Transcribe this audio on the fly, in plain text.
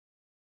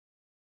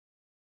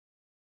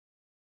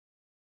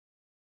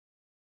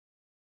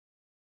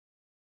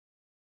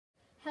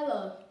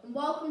Hello and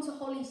welcome to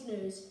Hollies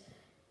News.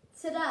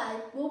 Today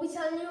we'll be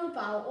telling you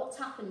about what's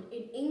happened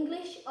in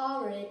English,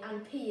 RE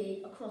and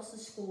PE across the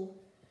school.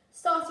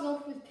 Starting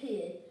off with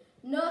PE,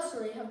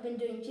 nursery have been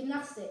doing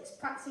gymnastics,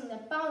 practicing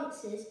their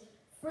balances,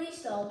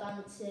 freestyle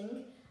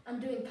dancing and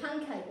doing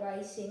pancake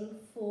racing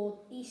for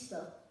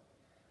Easter.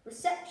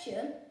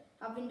 Reception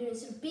have been doing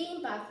some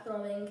beanbag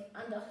throwing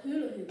and a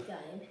hula hoop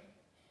game.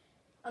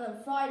 And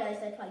on Fridays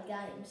they play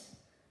games.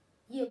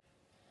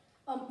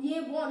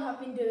 Year 1 have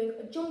been doing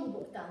a Jungle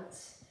Book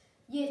dance.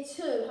 Year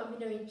 2 have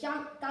been doing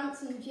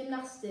dance and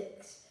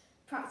gymnastics,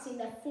 practicing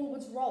their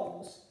forwards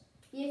rolls.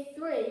 Year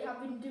 3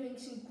 have been doing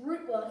some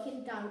group work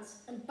in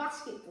dance and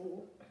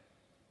basketball.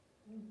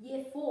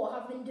 Year 4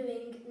 have been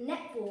doing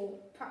netball,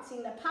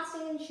 practicing their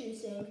passing and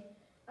shooting,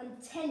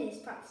 and tennis,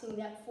 practicing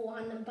their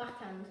forehand and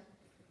backhand.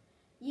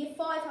 Year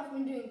 5 have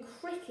been doing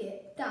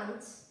cricket,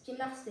 dance,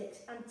 gymnastics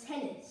and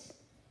tennis.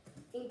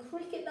 In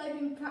cricket, they've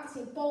been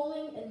practicing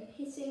bowling and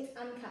hitting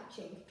and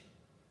catching.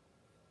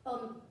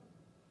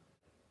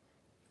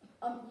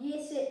 Year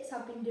 6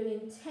 have been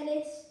doing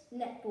tennis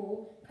and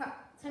netball,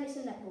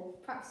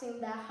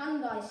 practicing their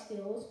hand-eye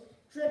skills,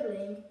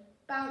 dribbling,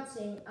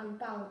 bouncing and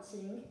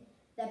balancing,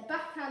 their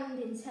backhand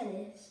in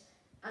tennis,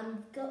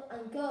 and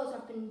girls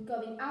have been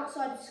going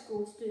outside of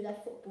school to do their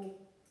football.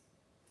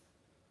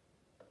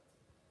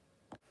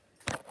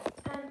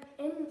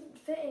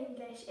 For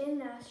English, in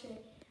nursery,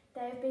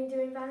 they have been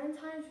doing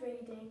Valentine's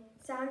reading,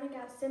 sounding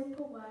out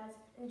simple words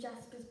and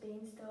Jasper's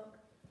beanstalk.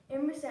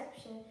 In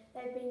reception,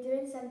 they've been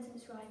doing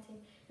sentence writing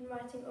and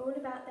writing all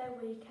about their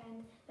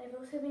weekend. They've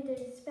also been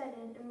doing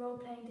spelling and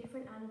role-playing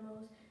different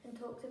animals and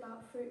talked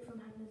about fruit from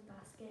Hannah's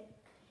basket.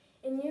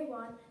 In Year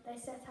 1, they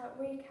set out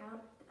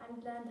recount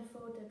and learned the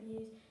 4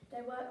 W's.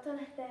 They worked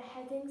on their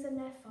headings and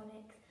their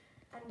phonics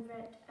and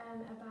read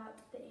about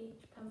the each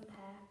plum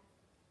pear.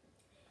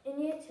 In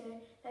Year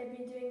 2, they've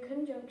been doing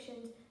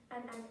conjunctions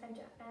and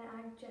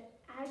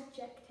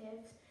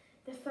adjectives,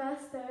 the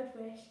first third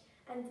wish,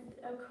 and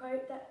a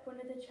quote that one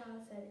of the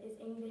child said is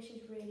English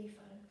is really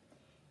fun.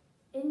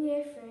 In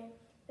Year 3,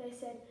 they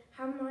said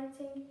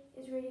handwriting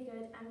is really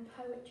good and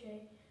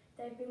poetry.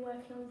 They've been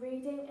working on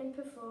reading and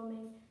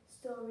performing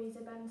stories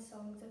and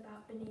songs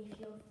about beneath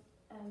your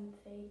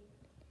feet.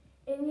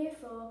 In Year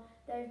 4,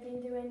 they've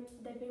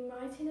been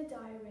writing a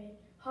diary,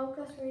 whole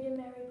class reading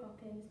Mary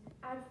Poppins,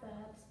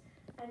 adverbs,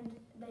 and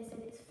they said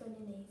it's fun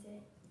and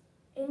easy.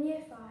 In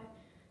Year 5,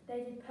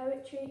 they did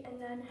poetry and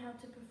learned how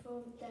to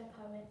perform their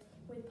poem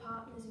with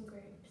partners and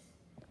groups.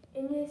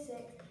 In Year 6,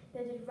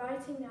 they did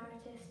writing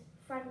narratives,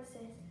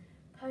 Francis,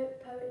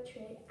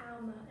 poetry,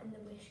 Alma and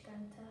the Wish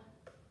Granta.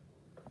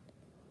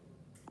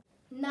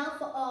 Now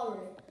for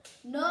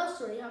RE.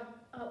 Nursery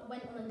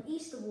went on an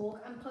Easter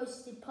walk and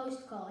posted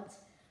postcards.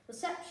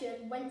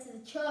 Reception went to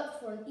the church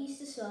for an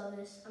Easter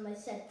service and they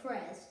said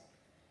prayers.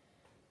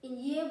 In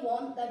Year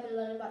 1, they've been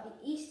learning about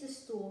the Easter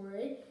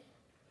story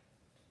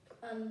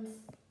and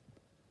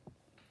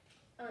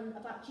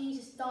about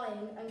Jesus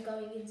dying and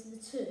going into the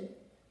tomb.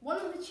 One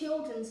of the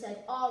children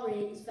said RE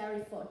is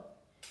very fun.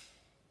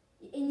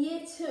 In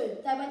Year 2,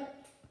 they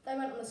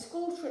went on a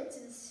school trip to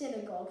the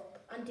synagogue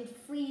and did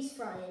freeze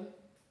frame.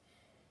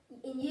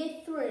 In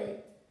Year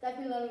 3, they've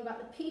been learning about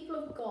the people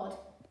of God,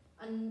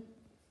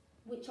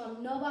 which are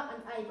Noah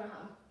and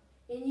Abraham.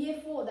 In Year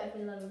 4, they've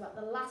been learning about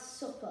the Last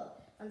Supper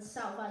and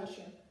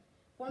salvation.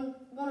 One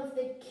of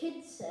the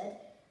kids said,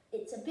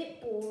 it's a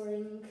bit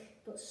boring,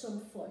 but some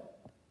fun.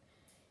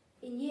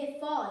 In Year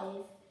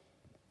 5,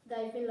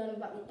 they've been learning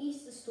about the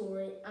Easter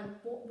story and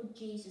what would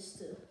Jesus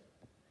do.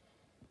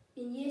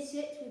 In Year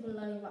 6, we've been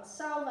learning about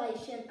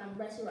salvation and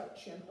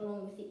resurrection,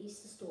 along with the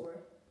Easter story.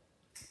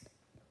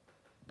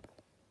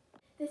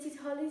 This is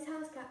Hollies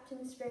House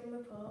Captain Spring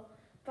Report.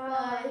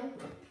 Bye.